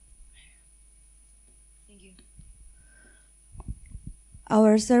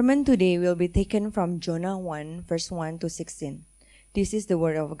Our sermon today will be taken from Jonah 1, verse 1 to 16. This is the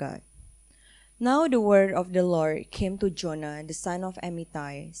word of God. Now the word of the Lord came to Jonah, the son of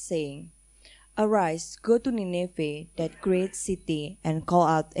Amittai, saying, Arise, go to Nineveh, that great city, and call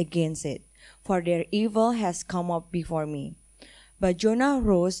out against it, for their evil has come up before me. But Jonah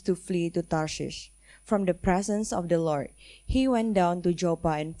rose to flee to Tarshish from the presence of the Lord. He went down to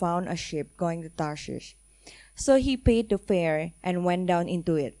Joppa and found a ship going to Tarshish. So he paid the fare and went down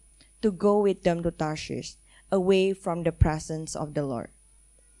into it, to go with them to Tarshish, away from the presence of the Lord.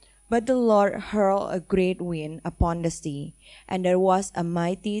 But the Lord hurled a great wind upon the sea, and there was a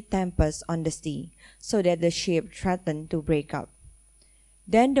mighty tempest on the sea, so that the ship threatened to break up.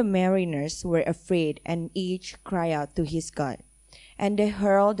 Then the mariners were afraid, and each cried out to his God. And they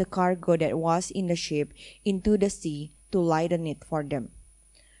hurled the cargo that was in the ship into the sea to lighten it for them.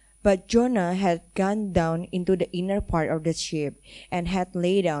 But Jonah had gone down into the inner part of the ship, and had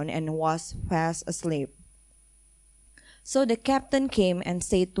laid down and was fast asleep. So the captain came and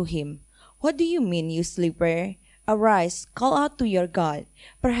said to him, What do you mean, you sleeper? Arise, call out to your God.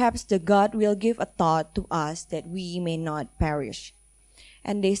 Perhaps the God will give a thought to us that we may not perish.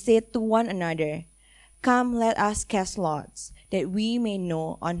 And they said to one another, Come, let us cast lots, that we may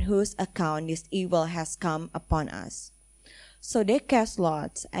know on whose account this evil has come upon us. So they cast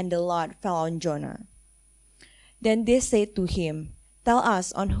lots, and the lot fell on Jonah. Then they said to him, Tell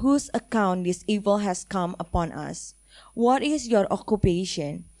us on whose account this evil has come upon us. What is your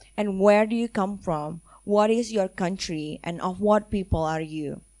occupation, and where do you come from? What is your country, and of what people are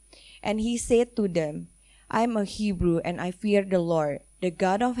you? And he said to them, I am a Hebrew, and I fear the Lord, the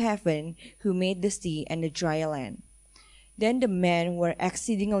God of heaven, who made the sea and the dry land. Then the men were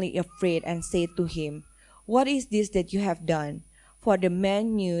exceedingly afraid, and said to him, What is this that you have done? For the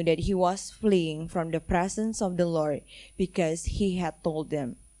men knew that he was fleeing from the presence of the Lord, because he had told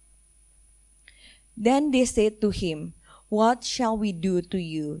them. Then they said to him, What shall we do to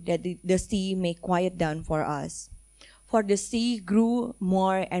you, that the sea may quiet down for us? For the sea grew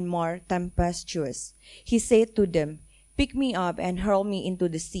more and more tempestuous. He said to them, Pick me up and hurl me into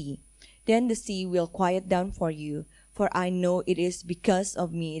the sea. Then the sea will quiet down for you, for I know it is because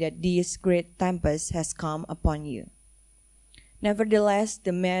of me that this great tempest has come upon you. Nevertheless,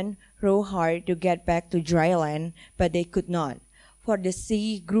 the men rowed hard to get back to dry land, but they could not, for the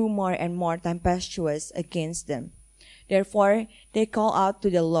sea grew more and more tempestuous against them. Therefore they called out to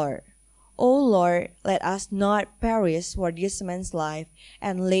the Lord, O Lord, let us not perish for this man's life,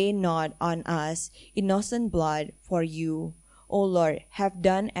 and lay not on us innocent blood, for you, O Lord, have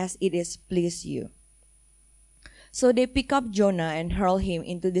done as it is pleased you. So they picked up Jonah and hurled him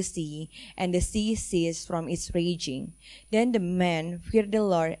into the sea, and the sea ceased from its raging. Then the men feared the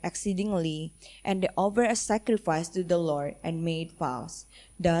Lord exceedingly, and they offered a sacrifice to the Lord and made vows.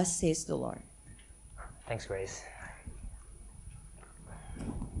 Thus says the Lord. Thanks, Grace.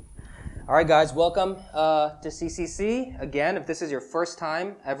 All right, guys, welcome to CCC. Again, if this is your first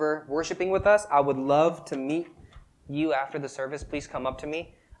time ever worshiping with us, I would love to meet you after the service. Please come up to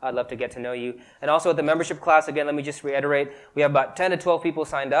me. I'd love to get to know you. And also at the membership class, again, let me just reiterate, we have about 10 to 12 people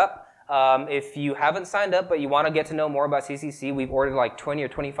signed up. If you haven't signed up, but you want to get to know more about CCC, we've ordered like 20 or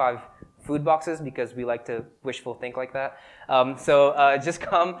 25 food boxes because we like to wishful think like that. So just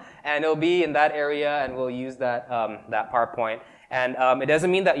come, and it'll be in that area, and we'll use that PowerPoint. And it doesn't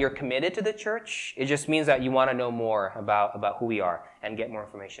mean that you're committed to the church. It just means that you want to know more about who we are and get more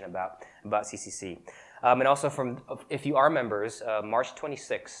information about CCC. And also, if you are members, March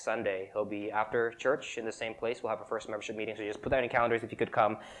 26th, Sunday, it'll be after church in the same place. We'll have our first membership meeting, so just put that in your calendars if you could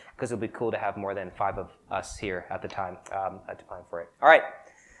come, because it'll be cool to have more than 5 of us here at the time to plan for it. All right,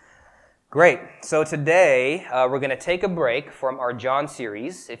 great. So today, we're going to take a break from our John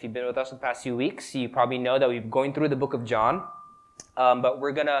series. If you've been with us the past few weeks, you probably know that we've been going through the book of John. But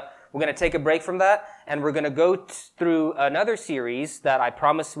we're gonna take a break from that, and we're gonna go through another series that I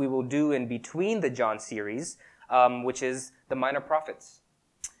promise we will do in between the John series, which is the Minor Prophets,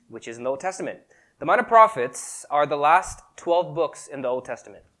 which is in the Old Testament. The Minor Prophets are the last 12 books in the Old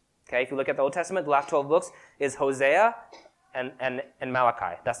Testament. Okay, if you look at the Old Testament, the last 12 books is Hosea and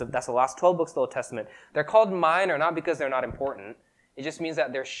Malachi. That's the last 12 books of the Old Testament. They're called minor not because they're not important. It just means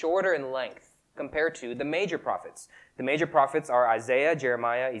that they're shorter in length compared to the major prophets. The major prophets are Isaiah,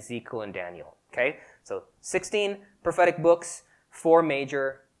 Jeremiah, Ezekiel, and Daniel. Okay? So 16 prophetic books, 4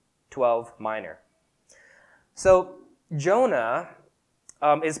 major, 12 minor. So Jonah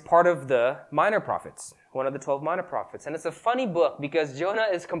is part of the minor prophets, one of the 12 minor prophets. And it's a funny book because Jonah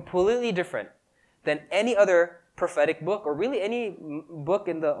is completely different than any other prophetic book or really any book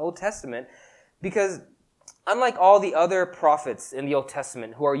in the Old Testament, because unlike all the other prophets in the Old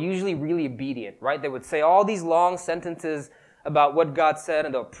Testament who are usually really obedient, right? They would say all these long sentences about what God said,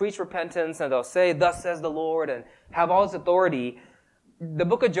 and they'll preach repentance, and they'll say, "Thus says the Lord," and have all this authority. The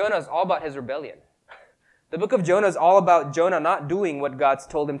book of Jonah is all about his rebellion. The book of Jonah is all about Jonah not doing what God's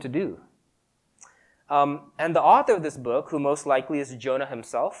told him to do. And the author of this book, who most likely is Jonah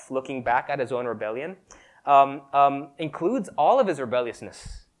himself, looking back at his own rebellion, includes all of his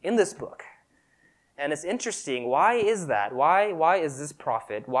rebelliousness in this book. And it's interesting. Why is that? Why is this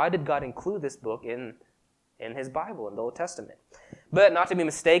prophet, why did God include this book in his Bible, in the Old Testament? But not to be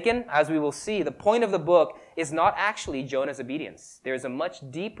mistaken, as we will see, the point of the book is not actually Jonah's obedience. There's a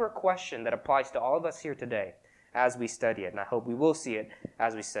much deeper question that applies to all of us here today as we study it. And I hope we will see it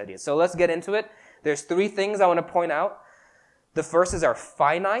as we study it. So let's get into it. There's three things I want to point out. The first is our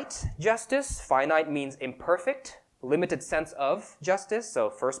finite justice. Finite means imperfect, limited sense of justice. So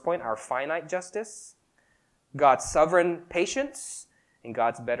first point, our finite justice. God's sovereign patience and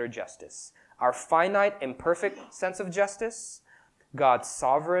God's better justice. Our finite, imperfect sense of justice, God's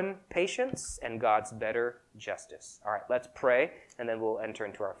sovereign patience, and God's better justice. All right, let's pray, and then we'll enter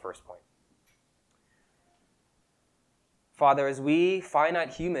into our first point. Father, as we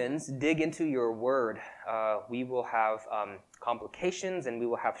finite humans dig into your word, we will have complications and we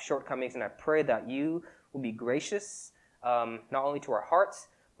will have shortcomings, and I pray that you will be gracious, not only to our hearts,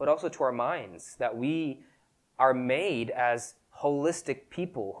 but also to our minds, that we are made as holistic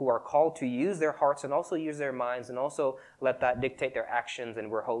people who are called to use their hearts and also use their minds and also let that dictate their actions,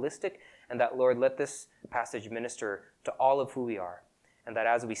 and we're holistic, and that, Lord, let this passage minister to all of who we are, and that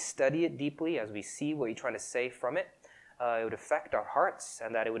as we study it deeply, as we see what you're trying to say from it, it would affect our hearts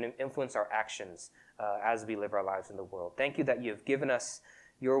and that it would influence our actions as we live our lives in the world. Thank you that you have given us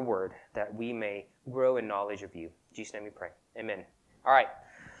your word that we may grow in knowledge of you. In Jesus' name we pray. Amen. All right.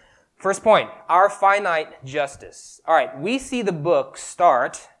 First point, our finite justice. All right, we see the book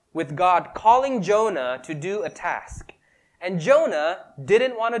start with God calling Jonah to do a task. And Jonah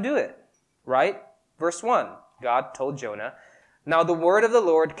didn't want to do it, right? Verse 1, God told Jonah, "Now the word of the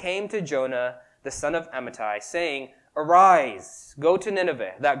Lord came to Jonah, the son of Amittai, saying, 'Arise, go to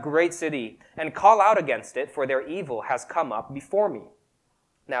Nineveh, that great city, and call out against it, for their evil has come up before me.'"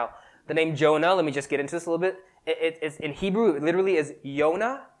 Now, the name Jonah, let me just get into this a little bit. It's in Hebrew, it literally is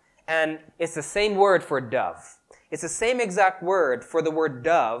Yonah. And it's the same word for dove. It's the same exact word for the word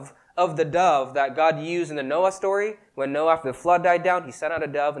dove, of the dove that God used in the Noah story. When Noah, after the flood died down, he sent out a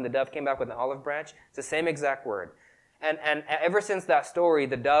dove, and the dove came back with an olive branch. It's the same exact word. And ever since that story,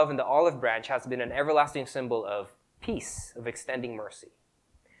 the dove and the olive branch has been an everlasting symbol of peace, of extending mercy.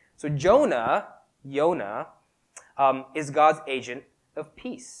 So Jonah, is God's agent of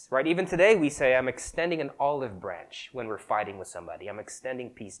peace, right? Even today we say, "I'm extending an olive branch" when we're fighting with somebody. I'm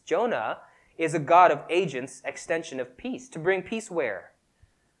extending peace. Jonah is a God of agents, extension of peace. To bring peace where?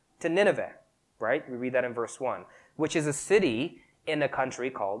 To Nineveh, right? We read that in verse 1, which is a city in a country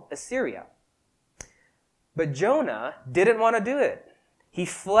called Assyria. But Jonah didn't want to do it. He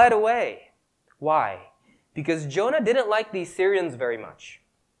fled away. Why? Because Jonah didn't like the Assyrians very much.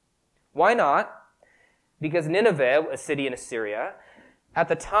 Why not? Because Nineveh, a city in Assyria, at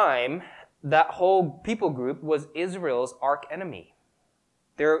the time, that whole people group was Israel's arch enemy.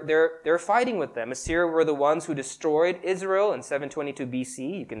 They're fighting with them. Assyria were the ones who destroyed Israel in 722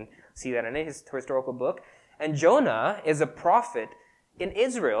 BC. You can see that in a historical book. And Jonah is a prophet in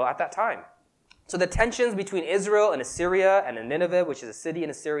Israel at that time. So the tensions between Israel and Assyria and Nineveh, which is a city in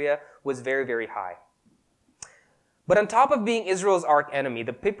Assyria, was very, very high. But on top of being Israel's arch enemy,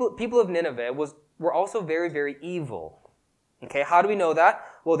 the people of Nineveh were also very, very evil. Okay, how do we know that?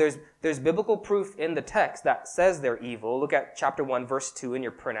 Well, there's biblical proof in the text that says they're evil. Look at chapter 1, verse 2 in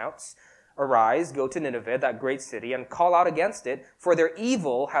your printouts. "Arise, go to Nineveh, that great city, and call out against it, for their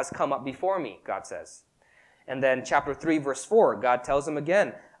evil has come up before me," God says. And then chapter 3, verse 4, God tells them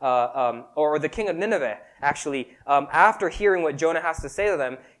again, or the king of Nineveh, actually, after hearing what Jonah has to say to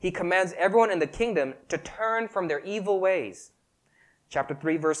them, he commands everyone in the kingdom to turn from their evil ways. Chapter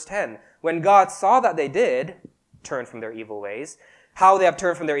 3, verse 10, when God saw that they did turn from their evil ways, how they have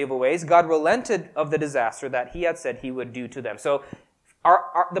turned from their evil ways, God relented of the disaster that he had said he would do to them. So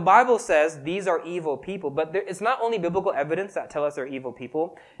the Bible says these are evil people, but it's not only biblical evidence that tell us they're evil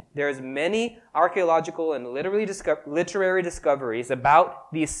people. There's many archaeological and literary discoveries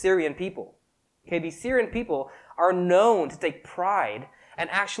about the Assyrian people. Okay, the Assyrian people are known to take pride and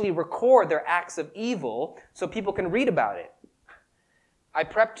actually record their acts of evil so people can read about it. I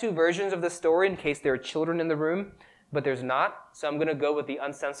prepped two versions of the story in case there are children in the room, but there's not, so I'm going to go with the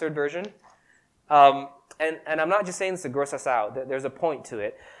uncensored version. And I'm not just saying this to gross us out. There's a point to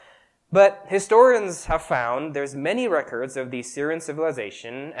it. But historians have found there's many records of the Syrian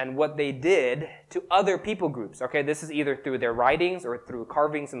civilization and what they did to other people groups. Okay, this is either through their writings or through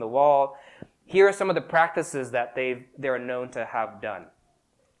carvings in the wall. Here are some of the practices that they're known to have done.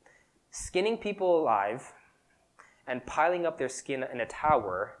 Skinning people alive and piling up their skin in a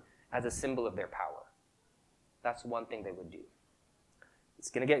tower as a symbol of their power. That's one thing they would do. It's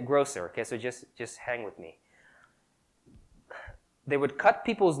going to get grosser, okay, so just hang with me. They would cut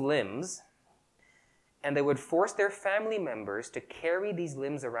people's limbs, and they would force their family members to carry these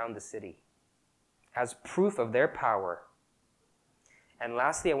limbs around the city as proof of their power. And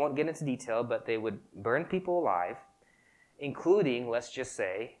lastly, I won't get into detail, but they would burn people alive, including, let's just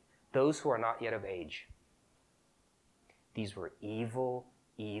say, those who are not yet of age. These were evil,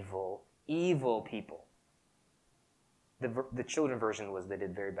 evil, evil people. The children version was they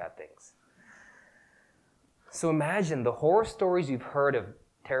did very bad things. So imagine the horror stories you've heard of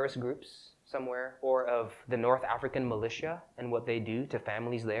terrorist groups somewhere, or of the North African militia and what they do to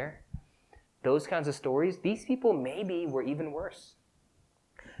families there. Those kinds of stories, these people maybe were even worse.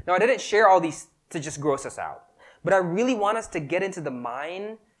 Now, I didn't share all these to just gross us out, but I really want us to get into the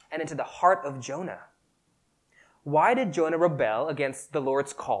mind and into the heart of Jonah. Why did Jonah rebel against the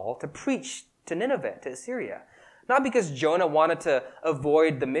Lord's call to preach to Nineveh, to Assyria? Not because Jonah wanted to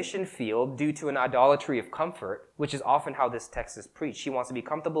avoid the mission field due to an idolatry of comfort, which is often how this text is preached. He wants to be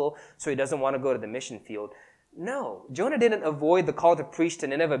comfortable, so he doesn't want to go to the mission field. No, Jonah didn't avoid the call to preach to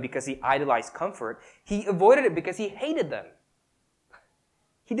Nineveh because he idolized comfort. He avoided it because he hated them.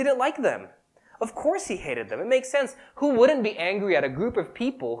 He didn't like them. Of course he hated them. It makes sense. Who wouldn't be angry at a group of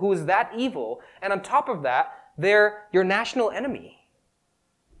people who is that evil, and on top of that, they're your national enemy?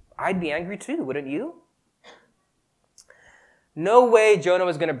 I'd be angry too, wouldn't you? No way Jonah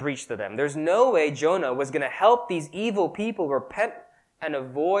was going to preach to them. There's no way Jonah was going to help these evil people repent and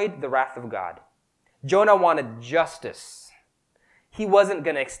avoid the wrath of God. Jonah wanted justice. He wasn't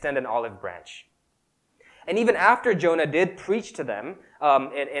going to extend an olive branch. And even after Jonah did preach to them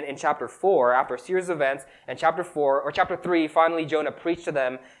in chapter 4, after a series of events, and chapter 4, or chapter 3, finally Jonah preached to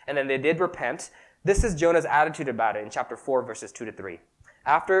them, and then they did repent. This is Jonah's attitude about it in chapter 4, verses 2 to 3.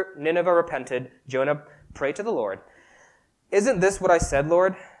 After Nineveh repented, Jonah prayed to the Lord. Isn't this what I said,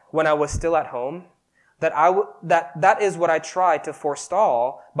 Lord, when I was still at home? That is what I tried to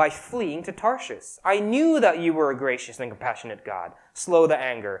forestall by fleeing to Tarshish. I knew that you were a gracious and compassionate God, slow to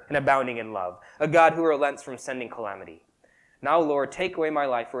anger and abounding in love, a God who relents from sending calamity. Now, Lord, take away my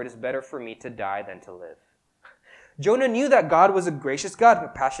life, for it is better for me to die than to live. Jonah knew that God was a gracious God,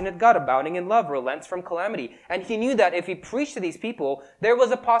 compassionate God, abounding in love, relents from calamity. And he knew that if he preached to these people, there was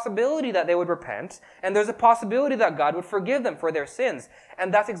a possibility that they would repent, and there's a possibility that God would forgive them for their sins.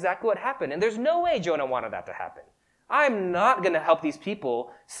 And that's exactly what happened. And there's no way Jonah wanted that to happen. I'm not going to help these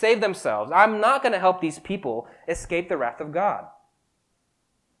people save themselves. I'm not going to help these people escape the wrath of God.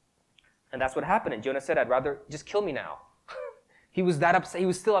 And that's what happened. And Jonah said, I'd rather just kill me now. He was that upset. He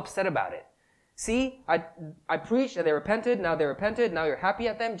was still upset about it. See, I preached and they repented. Now they repented. Now you're happy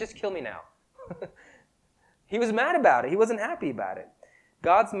at them. Just kill me now. He was mad about it. He wasn't happy about it.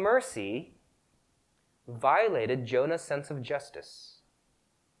 God's mercy violated Jonah's sense of justice.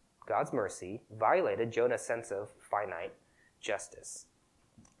 God's mercy violated Jonah's sense of finite justice.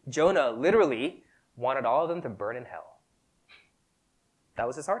 Jonah literally wanted all of them to burn in hell. That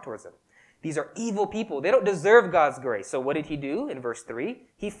was his heart towards them. These are evil people. They don't deserve God's grace. So what did he do in verse 3?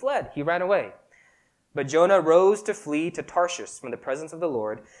 He fled. He ran away. But Jonah rose to flee to Tarshish from the presence of the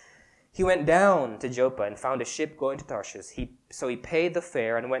Lord. He went down to Joppa and found a ship going to Tarshish. So he paid the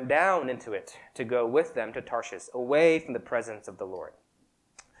fare and went down into it to go with them to Tarshish, away from the presence of the Lord.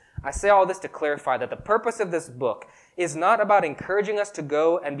 I say all this to clarify that the purpose of this book is not about encouraging us to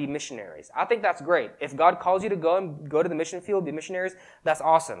go and be missionaries. I think that's great. If God calls you to go to the mission field, be missionaries, that's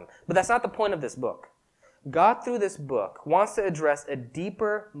awesome. But that's not the point of this book. God, through this book, wants to address a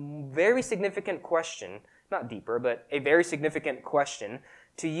deeper, very significant question, not deeper, but a very significant question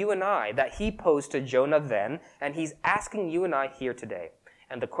to you and I that he posed to Jonah then, and he's asking you and I here today.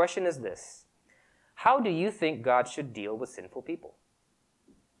 And the question is this: how do you think God should deal with sinful people?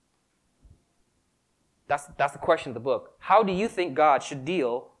 That's the question of the book. How do you think God should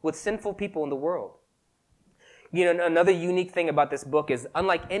deal with sinful people in the world? You know, another unique thing about this book is,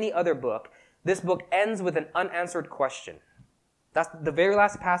 unlike any other book, this book ends with an unanswered question. That's the very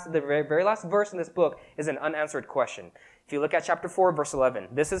last passage, the very last verse in this book is an unanswered question. If you look at chapter 4, verse 11,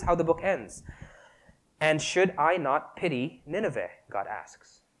 this is how the book ends. And should I not pity Nineveh? God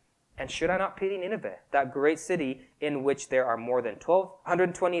asks. And should I not pity Nineveh, that great city in which there are more than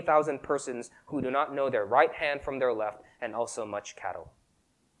 120,000 persons who do not know their right hand from their left, and also much cattle?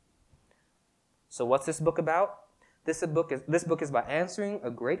 So what's this book about? This book is about answering a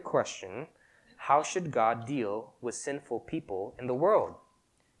great question. How should God deal with sinful people in the world?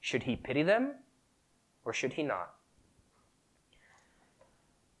 Should he pity them or should he not?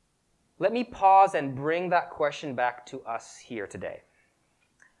 Let me pause and bring that question back to us here today.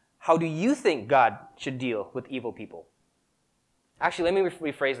 How do you think God should deal with evil people? Actually, let me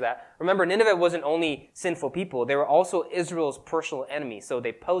rephrase that. Remember, Nineveh wasn't only sinful people. They were also Israel's personal enemy. So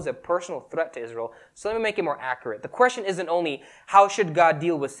they pose a personal threat to Israel. So let me make it more accurate. The question isn't only, how should God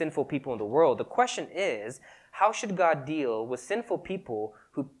deal with sinful people in the world? The question is, how should God deal with sinful people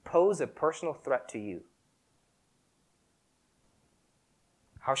who pose a personal threat to you?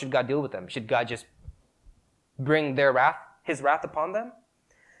 How should God deal with them? Should God just bring his wrath upon them?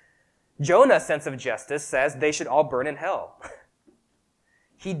 Jonah's sense of justice says they should all burn in hell.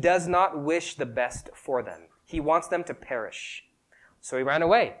 He does not wish the best for them. He wants them to perish. So he ran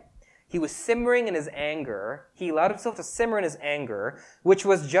away. He was simmering in his anger. He allowed himself to simmer in his anger, which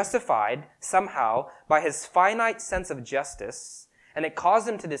was justified somehow by his finite sense of justice, and it caused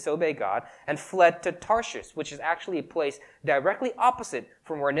him to disobey God and fled to Tarshish, which is actually a place directly opposite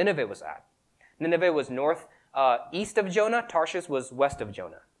from where Nineveh was at. Nineveh was east of Jonah. Tarshish was west of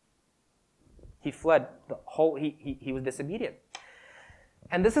Jonah. He fled he was disobedient.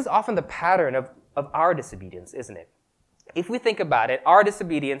 And this is often the pattern of our disobedience, isn't it? If we think about it, our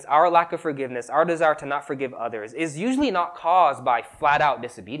disobedience, our lack of forgiveness, our desire to not forgive others is usually not caused by flat-out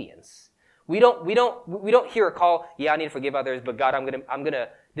disobedience. We don't hear a call, yeah, I need to forgive others, but God, I'm gonna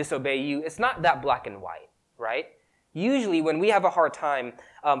disobey you. It's not that black and white, right? Usually when we have a hard time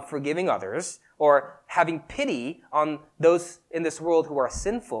forgiving others or having pity on those in this world who are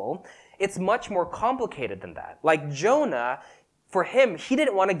sinful, it's much more complicated than that. Like Jonah, for him, he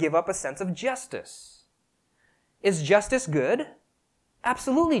didn't want to give up a sense of justice. Is justice good?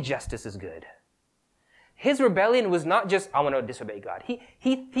 Absolutely, justice is good. His rebellion was not just, I want to disobey God.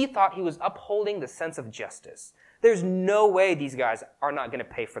 He thought he was upholding the sense of justice. There's no way these guys are not going to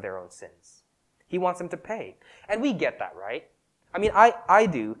pay for their own sins. He wants them to pay. And we get that, right? I mean, I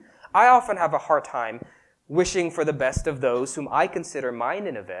do. I often have a hard time wishing for the best of those whom I consider my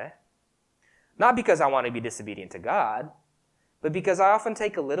Nineveh, not because I want to be disobedient to God, but because I often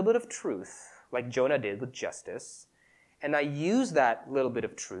take a little bit of truth, like Jonah did with justice, and I use that little bit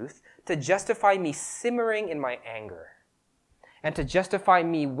of truth to justify me simmering in my anger, and to justify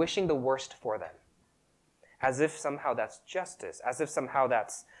me wishing the worst for them, as if somehow that's justice, as if somehow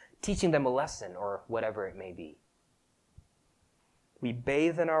that's teaching them a lesson, or whatever it may be. We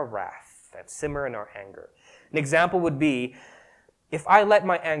bathe in our wrath and simmer in our anger. An example would be, if I let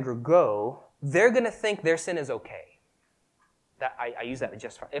my anger go, they're going to think their sin is okay. That I use that to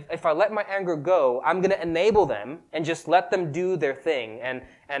justify. If I let my anger go, I'm going to enable them and just let them do their thing.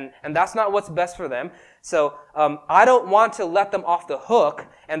 And that's not what's best for them. So I don't want to let them off the hook,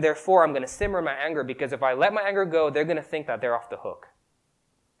 and therefore I'm going to simmer in my anger, because if I let my anger go, they're going to think that they're off the hook.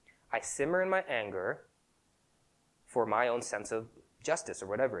 I simmer in my anger for my own sense of justice or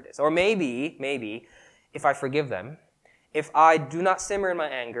whatever it is. Or maybe, if I forgive them, if I do not simmer in my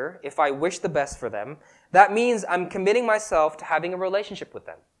anger, if I wish the best for them, that means I'm committing myself to having a relationship with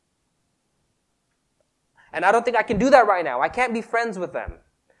them. And I don't think I can do that right now. I can't be friends with them.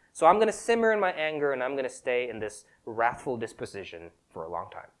 So I'm going to simmer in my anger, and I'm going to stay in this wrathful disposition for a long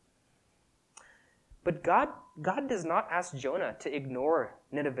time. But God does not ask Jonah to ignore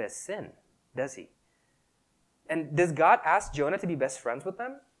Nineveh's sin, does he? And does God ask Jonah to be best friends with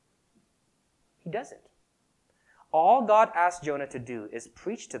them? He doesn't. All God asks Jonah to do is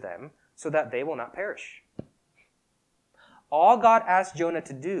preach to them so that they will not perish. All God asks Jonah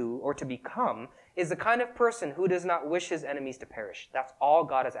to do or to become is the kind of person who does not wish his enemies to perish. That's all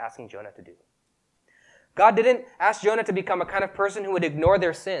God is asking Jonah to do. God didn't ask Jonah to become a kind of person who would ignore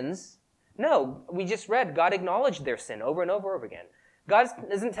their sins. No, we just read God acknowledged their sin over and over and over again. God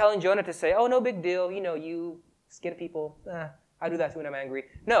isn't telling Jonah to say, oh, no big deal, you skin people, I do that too when I'm angry.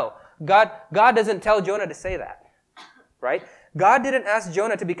 No, God doesn't tell Jonah to say that. Right? God didn't ask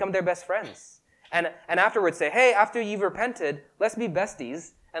Jonah to become their best friends. And afterwards say, hey, after you've repented, let's be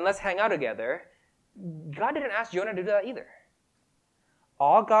besties and let's hang out together. God didn't ask Jonah to do that either.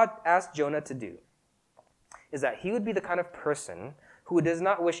 All God asked Jonah to do is that he would be the kind of person who does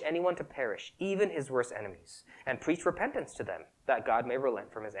not wish anyone to perish, even his worst enemies, and preach repentance to them, that God may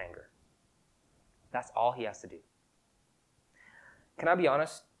relent from his anger. That's all he has to do. Can I be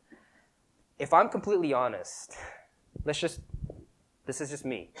honest? If I'm completely honest, this is just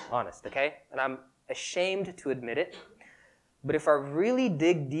me, honest, okay? And I'm ashamed to admit it. But if I really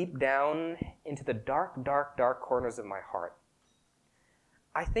dig deep down into the dark, dark, dark corners of my heart,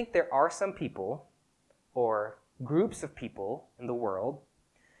 I think there are some people or groups of people in the world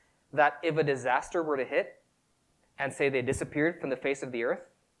that if a disaster were to hit and say they disappeared from the face of the earth,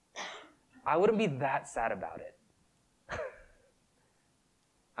 I wouldn't be that sad about it.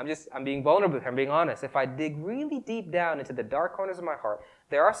 I'm being vulnerable, I'm being honest. If I dig really deep down into the dark corners of my heart,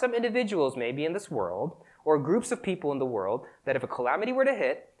 there are some individuals maybe in this world or groups of people in the world that if a calamity were to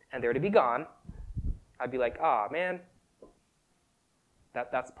hit and they were to be gone, I'd be like, man,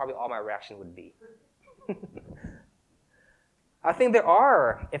 that's probably all my reaction would be. I think there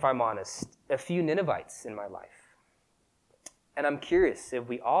are, if I'm honest, a few Ninevites in my life. And I'm curious if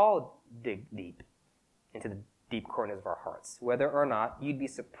we all dig deep into the deep corners of our hearts, whether or not you'd be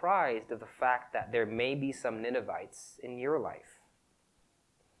surprised of the fact that there may be some Ninevites in your life.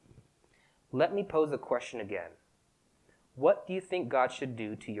 Let me pose the question again. What do you think God should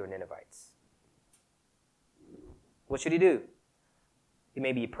do to your Ninevites? What should he do? It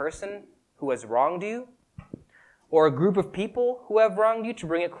may be a person who has wronged you, or a group of people who have wronged you to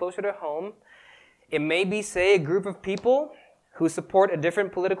bring it closer to home. It may be, say, a group of people who support a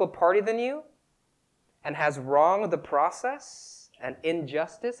different political party than you and has wronged the process and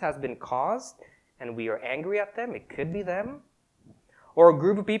injustice has been caused and we are angry at them. It could be them. Or a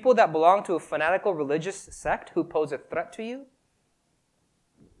group of people that belong to a fanatical religious sect who pose a threat to you.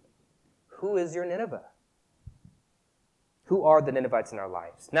 Who is your Nineveh? Who are the Ninevites in our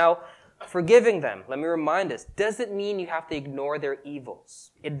lives? Now, forgiving them, let me remind us, doesn't mean you have to ignore their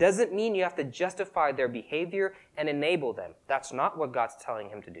evils. It doesn't mean you have to justify their behavior and enable them. That's not what God's telling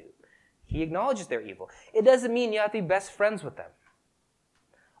him to do. He acknowledges their evil. It doesn't mean you have to be best friends with them.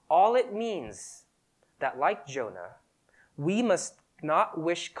 All it means that, like Jonah, we must not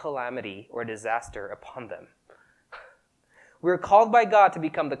wish calamity or disaster upon them. We're called by God to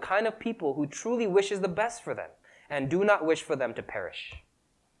become the kind of people who truly wishes the best for them and do not wish for them to perish.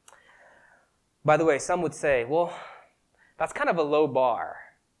 By the way, some would say, well, that's kind of a low bar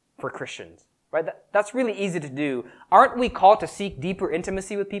for Christians, right? That's really easy to do. Aren't we called to seek deeper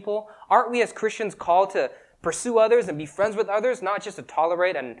intimacy with people? Aren't we as Christians called to pursue others and be friends with others, not just to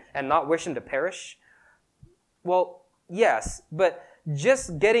tolerate and not wish them to perish? Well, yes, but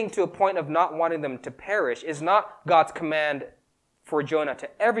just getting to a point of not wanting them to perish is not God's command for Jonah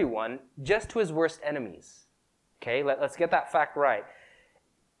to everyone, just to his worst enemies. Okay, let's get that fact right.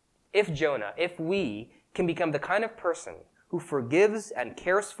 If we can become the kind of person who forgives and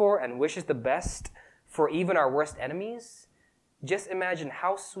cares for and wishes the best for even our worst enemies, just imagine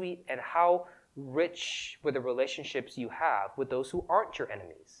how sweet and how rich were the relationships you have with those who aren't your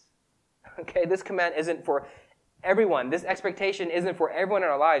enemies. Okay, this command isn't for everyone. This expectation isn't for everyone in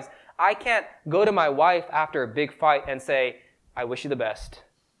our lives. I can't go to my wife after a big fight and say, I wish you the best.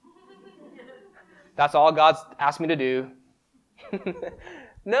 That's all God's asked me to do.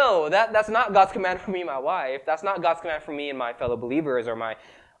 No, that's not God's command for me and my wife. That's not God's command for me and my fellow believers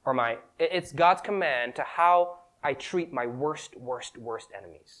it's God's command to how I treat my worst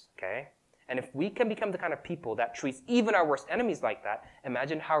enemies, okay? And if we can become the kind of people that treats even our worst enemies like that,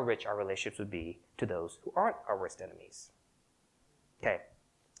 imagine how rich our relationships would be to those who aren't our worst enemies. Okay.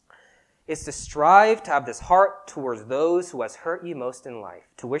 It's to strive to have this heart towards those who has hurt you most in life,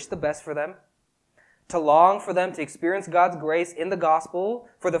 to wish the best for them, to long for them to experience God's grace in the gospel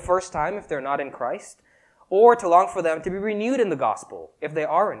for the first time if they're not in Christ, or to long for them to be renewed in the gospel if they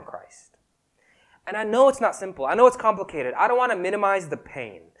are in Christ. And I know it's not simple. I know it's complicated. I don't want to minimize the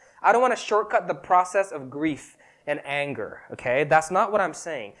pain. I don't want to shortcut the process of grief and anger, okay? That's not what I'm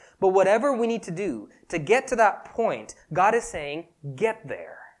saying. But whatever we need to do to get to that point, God is saying, get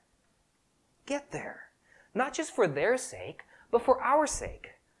there. Get there. Not just for their sake, but for our sake.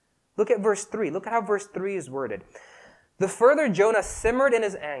 Look at verse 3. Look at how verse 3 is worded. The further Jonah simmered in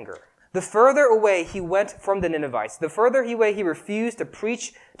his anger, the further away he went from the Ninevites, the further away he refused to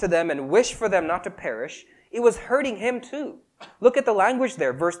preach to them and wish for them not to perish, it was hurting him too. Look at the language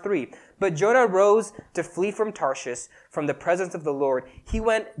there, verse 3. But Jonah rose to flee from Tarshish, from the presence of the Lord. He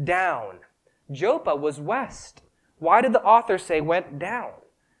went down. Joppa was west. Why did the author say went down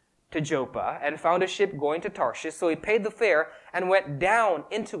to Joppa and found a ship going to Tarshish? So he paid the fare and went down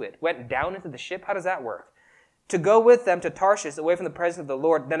into it. Went down into the ship? How does that work? To go with them to Tarshish, away from the presence of the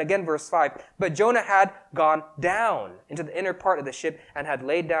Lord. Then again, verse 5. But Jonah had gone down into the inner part of the ship and had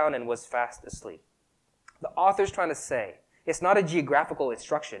laid down and was fast asleep. The author's trying to say, it's not a geographical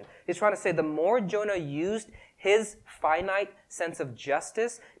instruction. He's trying to say the more Jonah used his finite sense of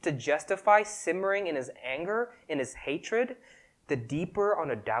justice to justify simmering in his anger, in his hatred, the deeper on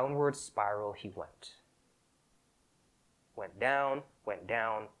a downward spiral he went. Went down, went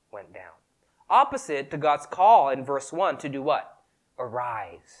down, went down. Opposite to God's call in verse 1 to do what?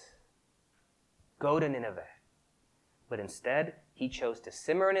 arise, go to Nineveh. But instead, he chose to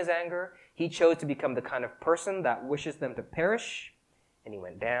simmer in his anger. He chose to become the kind of person that wishes them to perish. And he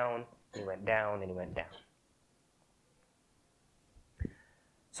went down, and he went down, and he went down.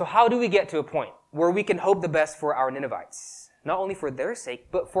 So how do we get to a point where we can hope the best for our Ninevites? Not only for their sake,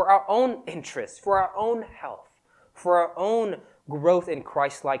 but for our own interests, for our own health, for our own growth in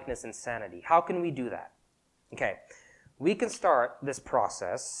Christ-likeness and sanity. How can we do that? Okay, we can start this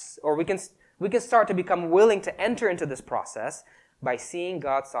process, or we can start to become willing to enter into this process by seeing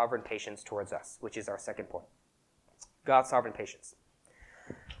God's sovereign patience towards us, which is our second point. God's sovereign patience.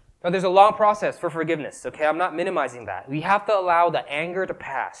 Now, there's a long process for forgiveness, okay? I'm not minimizing that. We have to allow the anger to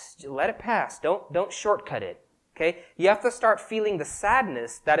pass. Let it pass. Don't shortcut it, okay? You have to start feeling the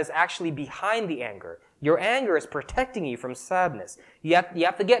sadness that is actually behind the anger. Your anger is protecting you from sadness. You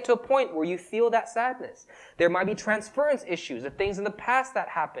have to get to a point where you feel that sadness. There might be transference issues, the things in the past that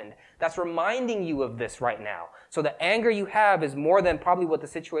happened that's reminding you of this right now. So the anger you have is more than probably what the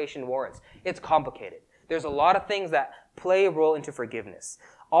situation warrants. It's complicated. There's a lot of things that play a role into forgiveness.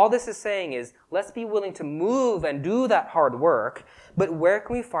 All this is saying is, let's be willing to move and do that hard work, but where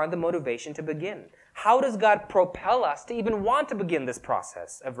can we find the motivation to begin? How does God propel us to even want to begin this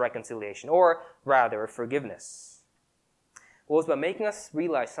process of reconciliation, or rather, forgiveness? Well, it's by making us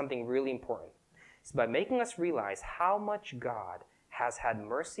realize something really important. It's by making us realize how much God has had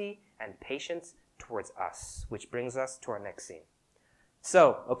mercy and patience towards us, which brings us to our next scene.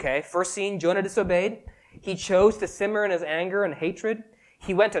 So, okay, first scene, Jonah disobeyed. He chose to simmer in his anger and hatred.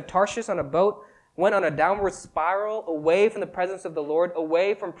 He went to Tarshish on a boat, went on a downward spiral away from the presence of the Lord,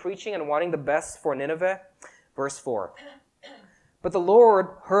 away from preaching and wanting the best for Nineveh. Verse 4. But the Lord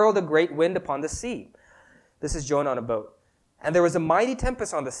hurled a great wind upon the sea. This is Jonah on a boat. And there was a mighty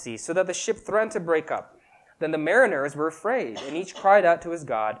tempest on the sea, so that the ship threatened to break up. Then the mariners were afraid, and each cried out to his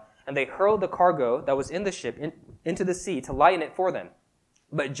God, and they hurled the cargo that was in the ship into the sea to lighten it for them.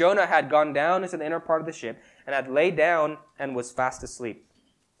 But Jonah had gone down into the inner part of the ship, and had laid down and was fast asleep.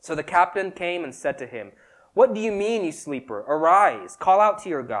 So the captain came and said to him, "What do you mean, you sleeper? Arise, call out to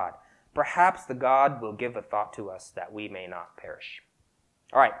your God. Perhaps the God will give a thought to us that we may not perish."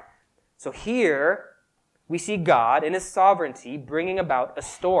 All right, so here we see God in his sovereignty bringing about a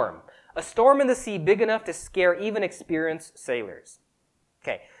storm in the sea big enough to scare even experienced sailors.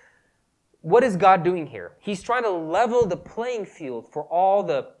 Okay, what is God doing here? He's trying to level the playing field for all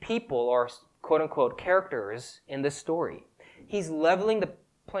the people or quote-unquote characters in this story. He's leveling the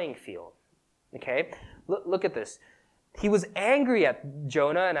playing field. Okay? Look at this. He was angry at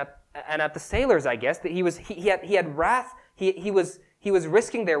Jonah and at the sailors, I guess, that he had wrath. He was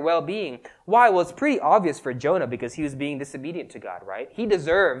risking their well-being. Why? Well, it's pretty obvious for Jonah because he was being disobedient to God, right? He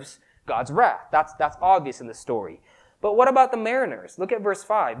deserves God's wrath. That's obvious in the story. But what about the mariners? Look at verse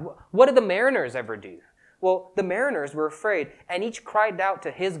 5. What did the mariners ever do? Well, the mariners were afraid, and each cried out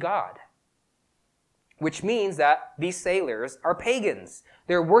to his God. Which means that these sailors are pagans.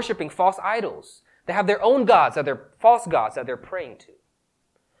 They're worshiping false idols. They have their own gods, false gods that they're praying to.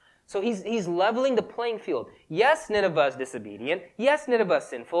 So he's leveling the playing field. Yes, Nineveh is disobedient. Yes, Nineveh is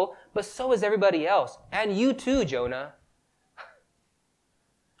sinful, but so is everybody else. And you too, Jonah.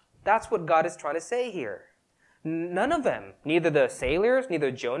 That's what God is trying to say here. None of them, neither the sailors,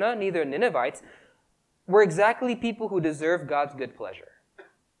 neither Jonah, neither Ninevites, were exactly people who deserve God's good pleasure.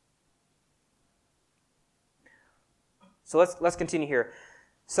 So let's continue here.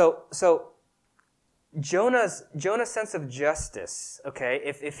 So Jonah's sense of justice, okay,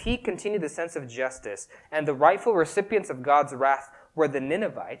 if he continued the sense of justice and the rightful recipients of God's wrath were the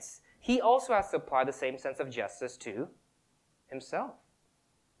Ninevites, he also has to apply the same sense of justice to himself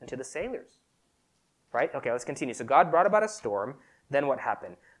and to the sailors. Right? Okay, let's continue. So God brought about a storm. Then what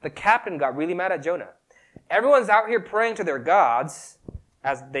happened? The captain got really mad at Jonah. Everyone's out here praying to their gods,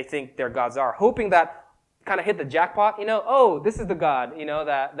 as they think their gods are, hoping that kind of hit the jackpot, oh, this is the God,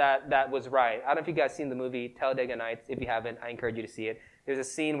 that was right. I don't know if you guys seen the movie Talladega Nights. If you haven't, I encourage you to see it. There's a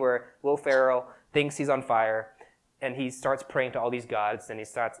scene where Will Ferrell thinks he's on fire, and he starts praying to all these gods, and he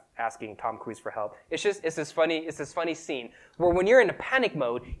starts asking Tom Cruise for help. It's this funny scene where when you're in a panic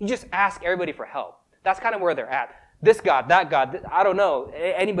mode, you just ask everybody for help. That's kind of where they're at. This God, that God, I don't know.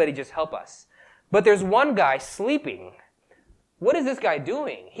 Anybody just help us. But there's one guy sleeping. What is this guy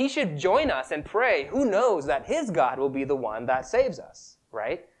doing? He should join us and pray. Who knows that his God will be the one that saves us,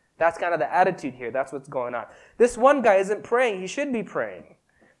 right? That's kind of the attitude here. That's what's going on. This one guy isn't praying. He should be praying.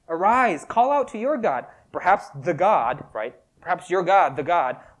 Arise, call out to your God. Perhaps the God, right? Perhaps your God, the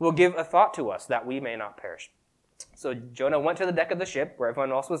God, will give a thought to us that we may not perish. So Jonah went to the deck of the ship where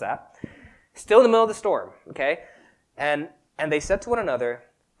everyone else was at, still in the middle of the storm, okay? And And they said to one another,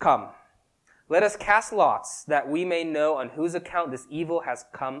 "Come, let us cast lots, that we may know on whose account this evil has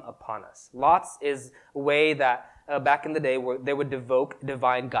come upon us." Lots is a way that back in the day where they would evoke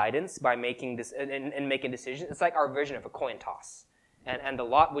divine guidance by making this and making decisions. It's like our version of a coin toss. And the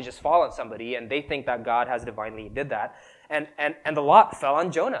lot would just fall on somebody, and they think that God has divinely did that. And the lot fell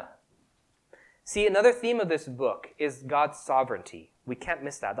on Jonah. See, another theme of this book is God's sovereignty. We can't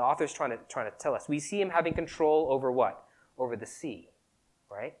miss that. The author's trying to tell us. We see him having control over what? Over the sea,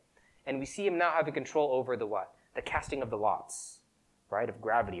 right? And we see him now having control over the what? The casting of the lots, right? Of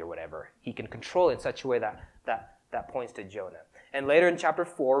gravity or whatever. He can control it in such a way that points to Jonah. And later in chapter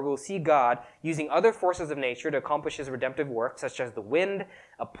 4, we'll see God using other forces of nature to accomplish his redemptive work, such as the wind,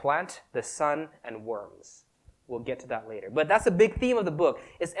 a plant, the sun, and worms. We'll get to that later. But that's a big theme of the book.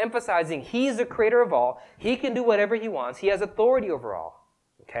 It's emphasizing he's the creator of all. He can do whatever he wants. He has authority over all.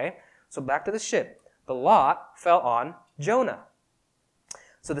 Okay? So back to the ship. The lot fell on Jonah.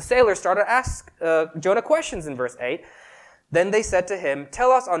 So the sailors started to ask Jonah questions in verse 8. Then they said to him,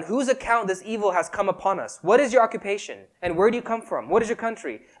 "Tell us on whose account this evil has come upon us. What is your occupation? And where do you come from? What is your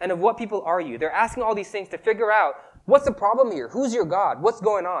country? And of what people are you?" They're asking all these things to figure out, what's the problem here? Who's your God? What's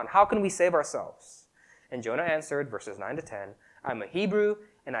going on? How can we save ourselves? And Jonah answered, verses 9 to 10, "I'm a Hebrew,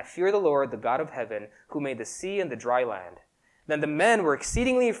 and I fear the Lord, the God of heaven, who made the sea and the dry land." Then the men were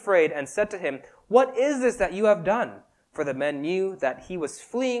exceedingly afraid and said to him, "What is this that you have done?" For the men knew that he was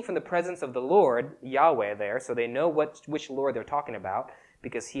fleeing from the presence of the Lord, Yahweh there, so they know which Lord they're talking about,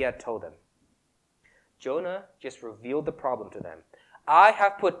 because he had told them. Jonah just revealed the problem to them. "I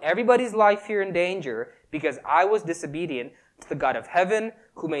have put everybody's life here in danger because I was disobedient to the God of heaven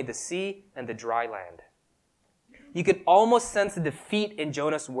who made the sea and the dry land." You could almost sense the defeat in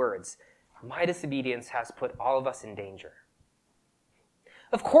Jonah's words. My disobedience has put all of us in danger.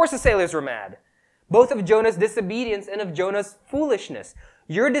 Of course the sailors were mad, both of Jonah's disobedience and of Jonah's foolishness.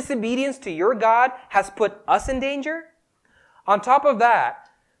 Your disobedience to your God has put us in danger? On top of that,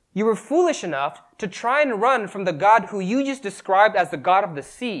 you were foolish enough to try and run from the God who you just described as the God of the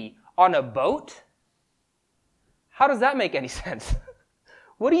sea on a boat? How does that make any sense?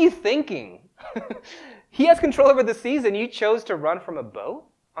 What are you thinking? He has control over the seas and you chose to run from a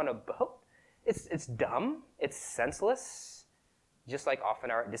boat? On a boat? It's dumb. It's senseless. Just like often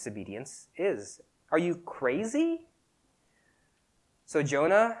our disobedience is. Are you crazy? So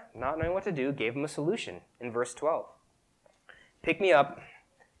Jonah, not knowing what to do, gave him a solution in verse 12. "Pick me up."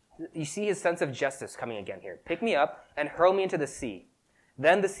 You see his sense of justice coming again here. "Pick me up and hurl me into the sea.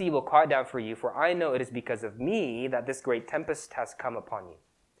 Then the sea will quiet down for you, for I know it is because of me that this great tempest has come upon you."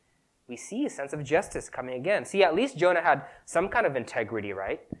 We see a sense of justice coming again. See, at least Jonah had some kind of integrity,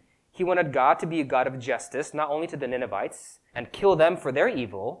 right? He wanted God to be a God of justice, not only to the Ninevites and kill them for their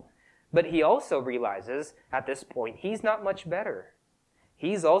evil, but he also realizes at this point he's not much better.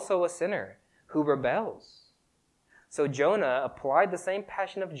 He's also a sinner who rebels. So Jonah applied the same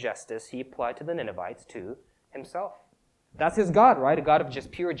passion of justice he applied to the Ninevites to himself. That's his God, right? A God of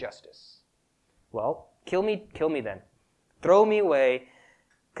just pure justice. Well, kill me then. Throw me away,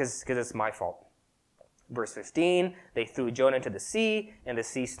 because it's my fault. Verse 15, they threw Jonah into the sea, and the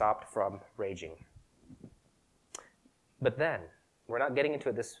sea stopped from raging. But then, we're not getting into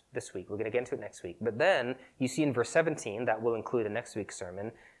it this week. We're going to get into it next week. But then, you see in verse 17, that will include in next week's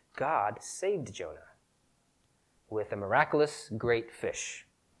sermon, God saved Jonah with a miraculous great fish.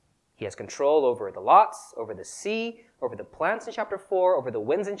 He has control over the lots, over the sea, over the plants in chapter 4, over the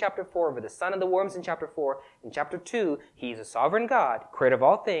winds in chapter 4, over the sun and the worms in chapter 4. In chapter 2, he's a sovereign God, creator of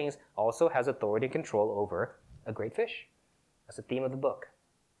all things, also has authority and control over a great fish. That's the theme of the book.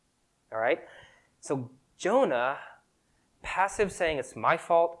 All right? So Jonah, passive, saying, "It's my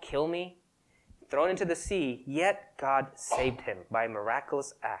fault, kill me," thrown into the sea, yet God saved him by a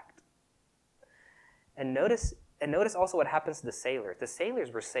miraculous act. And notice also what happens to the sailors. The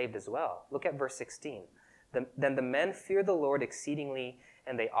sailors were saved as well. Look at verse 16. Then the men feared the Lord exceedingly,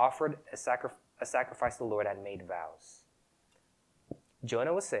 and they offered a sacrifice to the Lord and made vows.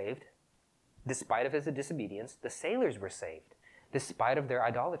 Jonah was saved, despite of his disobedience. The sailors were saved, despite of their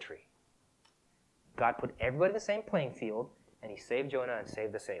idolatry. God put everybody in the same playing field, and he saved Jonah and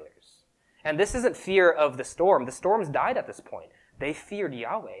saved the sailors. And this isn't fear of the storm. The storms died at this point. They feared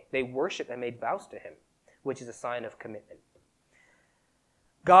Yahweh. They worshiped and made vows to him, which is a sign of commitment.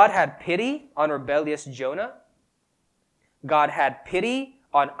 God had pity on rebellious Jonah. God had pity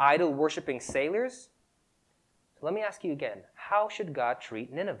on idol-worshipping sailors. So let me ask you again, how should God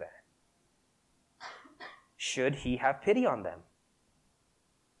treat Nineveh? Should he have pity on them?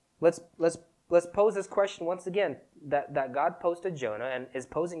 Let's pose this question once again that God posed to Jonah and is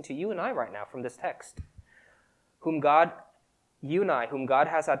posing to you and I right now from this text. Whom God you and I, whom God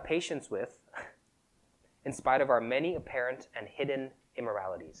has had patience with, in spite of our many apparent and hidden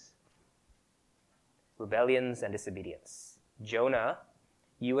immoralities, rebellions, and disobedience. Jonah,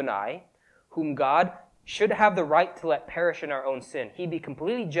 you and I, whom God should have the right to let perish in our own sin. He'd be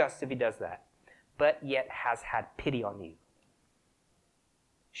completely just if he does that, but yet has had pity on you.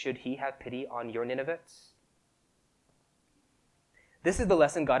 Should he have pity on your Ninevites? This is the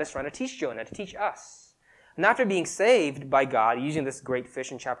lesson God is trying to teach Jonah, to teach us. And after being saved by God, using this great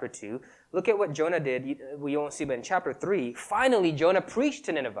fish in chapter 2, look at what Jonah did. We won't see, but in chapter 3, finally Jonah preached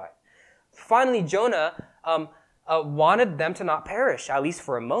to Nineveh. Finally Jonah wanted them to not perish, at least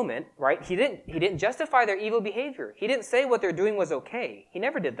for a moment, right? He didn't justify their evil behavior. He didn't say what they're doing was okay. He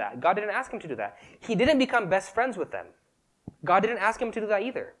never did that. God didn't ask him to do that. He didn't become best friends with them. God didn't ask him to do that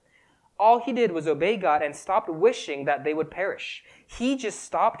either. All he did was obey God and stopped wishing that they would perish. He just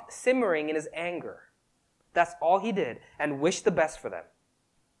stopped simmering in his anger. That's all he did, and wished the best for them.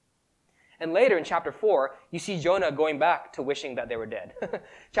 And later in chapter 4, you see Jonah going back to wishing that they were dead.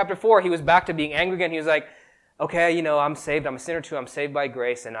 Chapter 4, he was back to being angry again. He was like, okay, I'm saved. I'm a sinner too. I'm saved by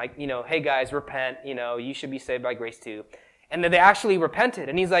grace. And hey guys, repent. You should be saved by grace too. And then they actually repented.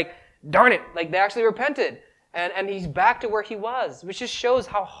 And he's like, darn it, they actually repented. And he's back to where he was, which just shows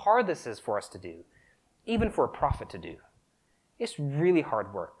how hard this is for us to do, even for a prophet to do. It's really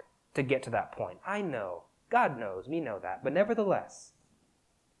hard work to get to that point. I know. God knows. We know that. But nevertheless,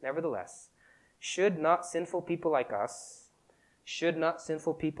 should not sinful people like us, should not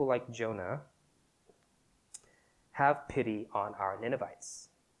sinful people like Jonah have pity on our Ninevites?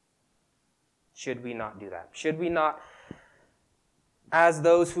 Should we not do that? Should we not, as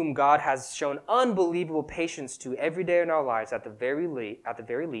those whom God has shown unbelievable patience to every day in our lives, at the very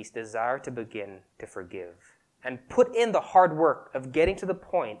least, desire to begin to forgive and put in the hard work of getting to the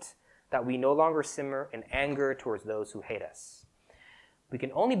point that we no longer simmer in anger towards those who hate us? We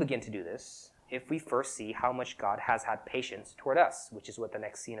can only begin to do this if we first see how much God has had patience toward us, which is what the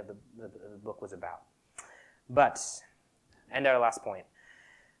next scene of the book was about. But, and our last point,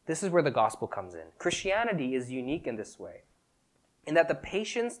 this is where the gospel comes in. Christianity is unique in this way, in that the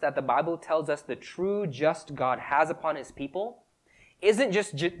patience that the Bible tells us the true, just God has upon his people isn't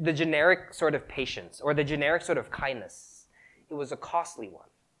just the generic sort of patience or the generic sort of kindness. It was a costly one.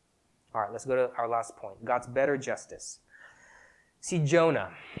 All right, let's go to our last point, God's better justice. See,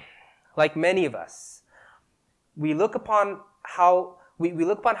 Jonah, like many of us, we look upon how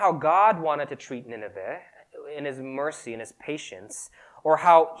God wanted to treat Nineveh in his mercy and his patience, or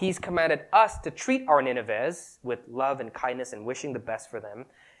how he's commanded us to treat our Ninevites with love and kindness and wishing the best for them.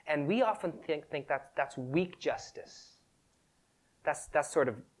 And we often think that's weak justice. That's sort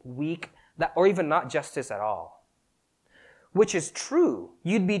of weak, or even not justice at all. Which is true.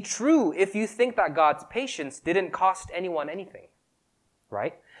 You'd be true if you think that God's patience didn't cost anyone anything,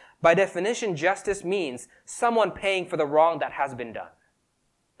 right? By definition, justice means someone paying for the wrong that has been done.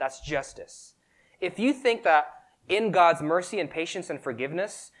 That's justice. If you think that in God's mercy and patience and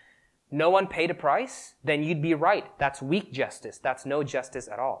forgiveness, no one paid a price, then you'd be right. That's weak justice. That's no justice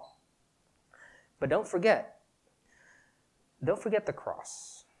at all. But don't forget the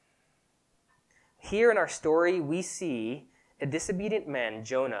cross. Here in our story, we see a disobedient man,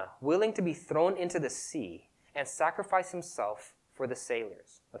 Jonah, willing to be thrown into the sea and sacrifice himself for the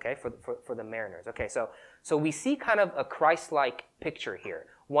sailors, okay, for the mariners. Okay, so we see kind of a Christ-like picture here.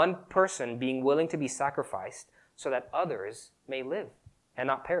 One person being willing to be sacrificed so that others may live and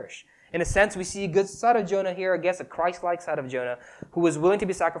not perish. In a sense, we see a good side of Jonah here, I guess a Christ-like side of Jonah, who was willing to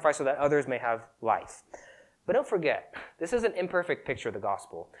be sacrificed so that others may have life. But don't forget, this is an imperfect picture of the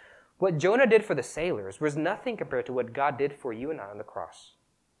gospel. What Jonah did for the sailors was nothing compared to what God did for you and I on the cross.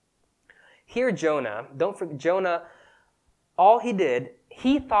 Here, Jonah, all he did,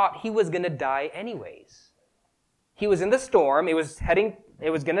 he thought he was going to die anyways. He was in the storm. It was going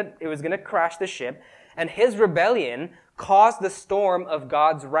to crash the ship, and his rebellion caused the storm of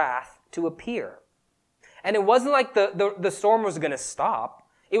God's wrath to appear. And it wasn't like the storm was going to stop.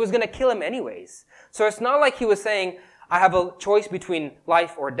 It was going to kill him anyways. So it's not like he was saying, I have a choice between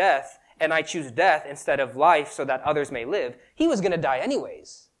life or death, and I choose death instead of life so that others may live. He was going to die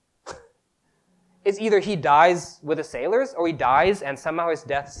anyways. It's either he dies with the sailors, or he dies and somehow his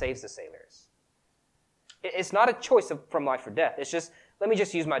death saves the sailors. It's not a choice from life or death. It's just, let me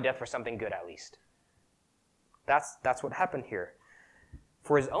just use my death for something good at least. That's what happened here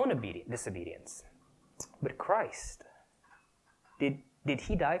for his own disobedience. But Christ, did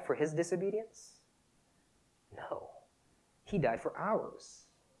he die for his disobedience? No. He died for ours.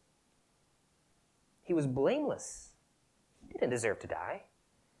 He was blameless. He didn't deserve to die,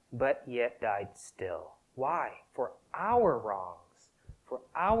 but yet died still Why? For our wrongs, for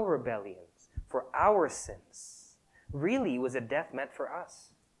our rebellions, for our sins. Really, it was a death meant for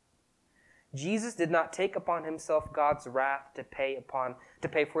us. Jesus did not take upon himself God's wrath to pay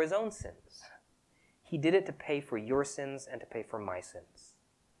for his own sins. He did it to pay for your sins and to pay for my sins.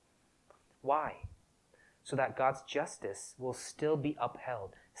 Why? So that God's justice will still be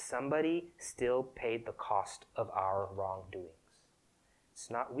upheld. Somebody still paid the cost of our wrongdoings. It's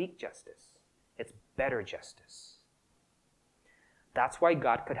not weak justice. It's better justice. That's why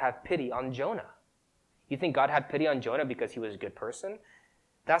God could have pity on Jonah. You think God had pity on Jonah because he was a good person?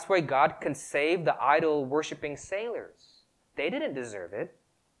 That's why God can save the idol-worshiping sailors. They didn't deserve it.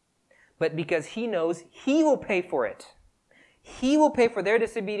 But because he knows he will pay for it. He will pay for their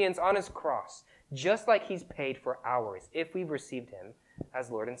disobedience on his cross, just like he's paid for ours if we've received him as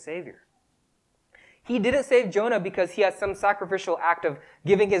Lord and Savior. He didn't save Jonah because he had some sacrificial act of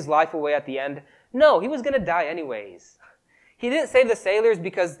giving his life away at the end. No, he was going to die anyways. He didn't save the sailors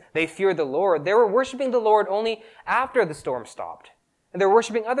because they feared the Lord. They were worshiping the Lord only after the storm stopped. And they're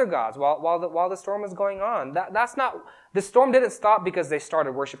worshiping other gods while the storm was going on. The storm didn't stop because they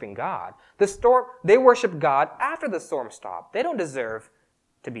started worshiping God. They worshiped God after the storm stopped. They don't deserve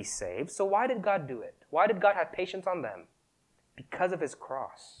to be saved. So why did God do it? Why did God have patience on them? Because of his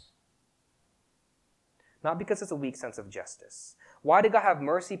cross. Not because it's a weak sense of justice. Why did God have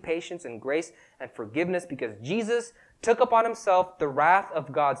mercy, patience, and grace and forgiveness? Because Jesus took upon himself the wrath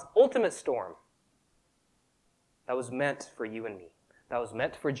of God's ultimate storm that was meant for you and me. That was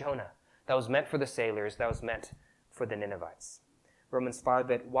meant for Jonah. That was meant for the sailors. That was meant for the Ninevites. Romans 5,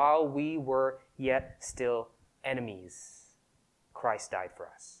 that while we were yet still enemies, Christ died for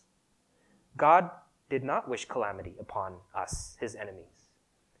us. God did not wish calamity upon us, his enemies.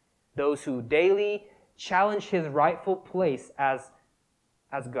 Those who daily challenge his rightful place as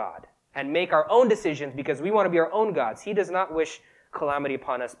God and make our own decisions because we want to be our own gods. He does not wish calamity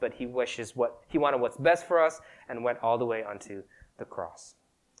upon us, but he wanted what's best for us and went all the way unto the cross.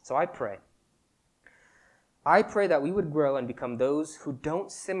 So I pray that we would grow and become those who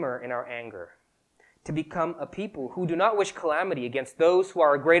don't simmer in our anger, to become a people who do not wish calamity against those who are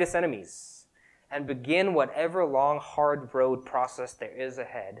our greatest enemies, and begin whatever long, hard road process there is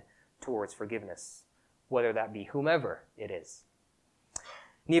ahead towards forgiveness, whether that be whomever it is.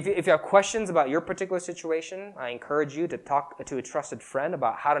 And if you have questions about your particular situation, I encourage you to talk to a trusted friend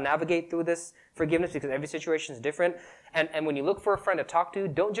about how to navigate through this forgiveness, because every situation is different. And when you look for a friend to talk to,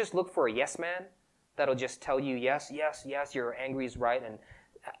 don't just look for a yes man that'll just tell you yes, yes, yes, your angry is right. And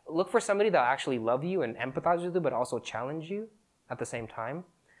look for somebody that'll actually love you and empathize with you, but also challenge you at the same time.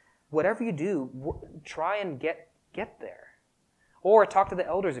 Whatever you do, try and get there. Or talk to the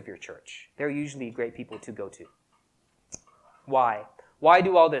elders of your church. They're usually great people to go to. Why? Why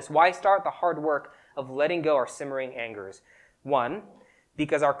do all this? Why start the hard work of letting go our simmering angers? One,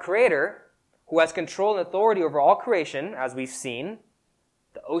 because our Creator, who has control and authority over all creation, as we've seen,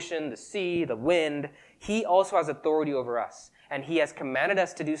 the ocean, the sea, the wind, he also has authority over us. And he has commanded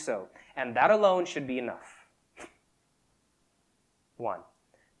us to do so. And that alone should be enough. One.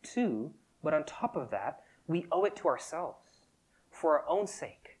 Two, but on top of that, we owe it to ourselves, for our own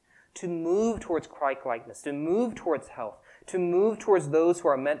sake, to move towards Christ-likeness, to move towards health, to move towards those who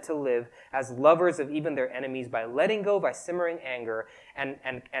are meant to live as lovers of even their enemies by letting go by simmering anger, and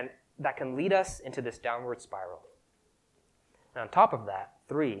that can lead us into this downward spiral. And on top of that,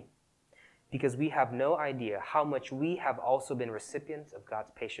 three, because we have no idea how much we have also been recipients of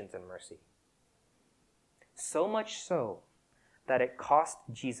God's patience and mercy. So much so that it cost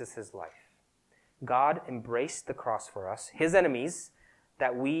Jesus his life. God embraced the cross for us, his enemies,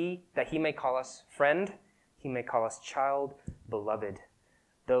 that he may call us friend, he may call us child, beloved,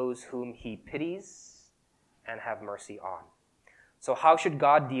 those whom he pities and have mercy on. So how should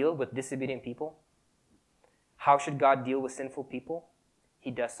God deal with disobedient people? How should God deal with sinful people?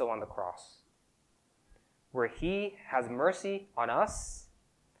 He does so on the cross, where he has mercy on us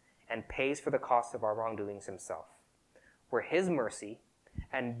and pays for the cost of our wrongdoings himself, where his mercy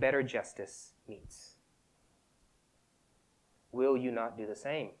and better justice meets. Will you not do the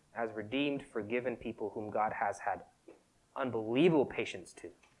same as redeemed, forgiven people whom God has had unbelievable patience to?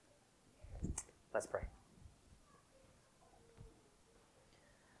 Let's pray.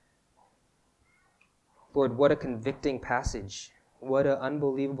 Lord, what a convicting passage. What an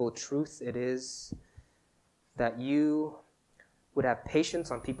unbelievable truth it is that you would have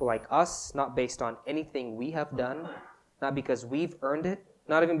patience on people like us, not based on anything we have done, not because we've earned it,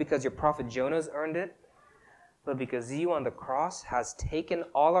 not even because your prophet Jonah's earned it, but because you on the cross has taken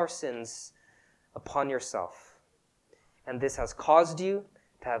all our sins upon yourself. And this has caused you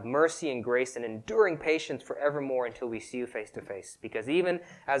to have mercy and grace and enduring patience forevermore until we see you face to face. Because even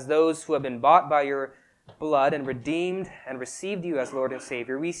as those who have been bought by your blood and redeemed and received you as Lord and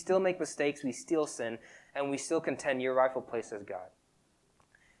Savior, we still make mistakes, we still sin, and we still contend your rightful place as God.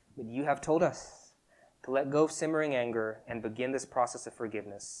 But you have told us to let go of simmering anger and begin this process of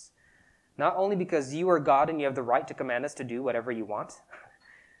forgiveness. Not only because you are God and you have the right to command us to do whatever you want,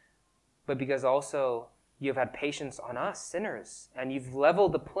 but because also you have had patience on us, sinners, and you've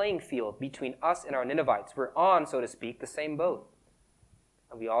leveled the playing field between us and our Ninevites. We're on, so to speak, the same boat,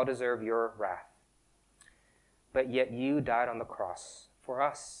 and we all deserve your wrath. But yet you died on the cross for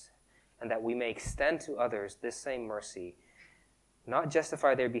us, and that we may extend to others this same mercy, not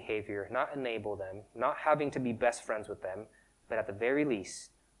justify their behavior, not enable them, not having to be best friends with them, but at the very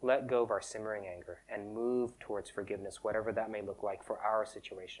least, let go of our simmering anger and move towards forgiveness, whatever that may look like for our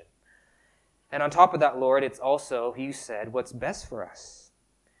situation. And on top of that, Lord, it's also, you said, what's best for us,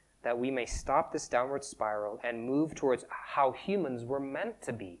 that we may stop this downward spiral and move towards how humans were meant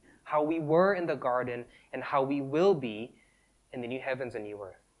to be, how we were in the garden, and how we will be in the new heavens and new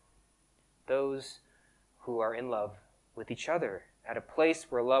earth. Those who are in love with each other at a place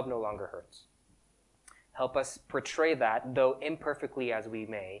where love no longer hurts. Help us portray that, though imperfectly as we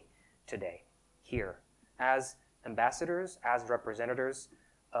may today, here, as ambassadors, as representatives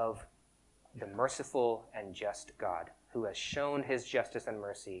of the merciful and just God, who has shown his justice and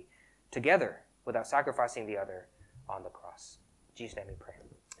mercy together without sacrificing the other on the cross. In Jesus' name we pray.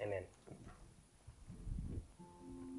 Amen.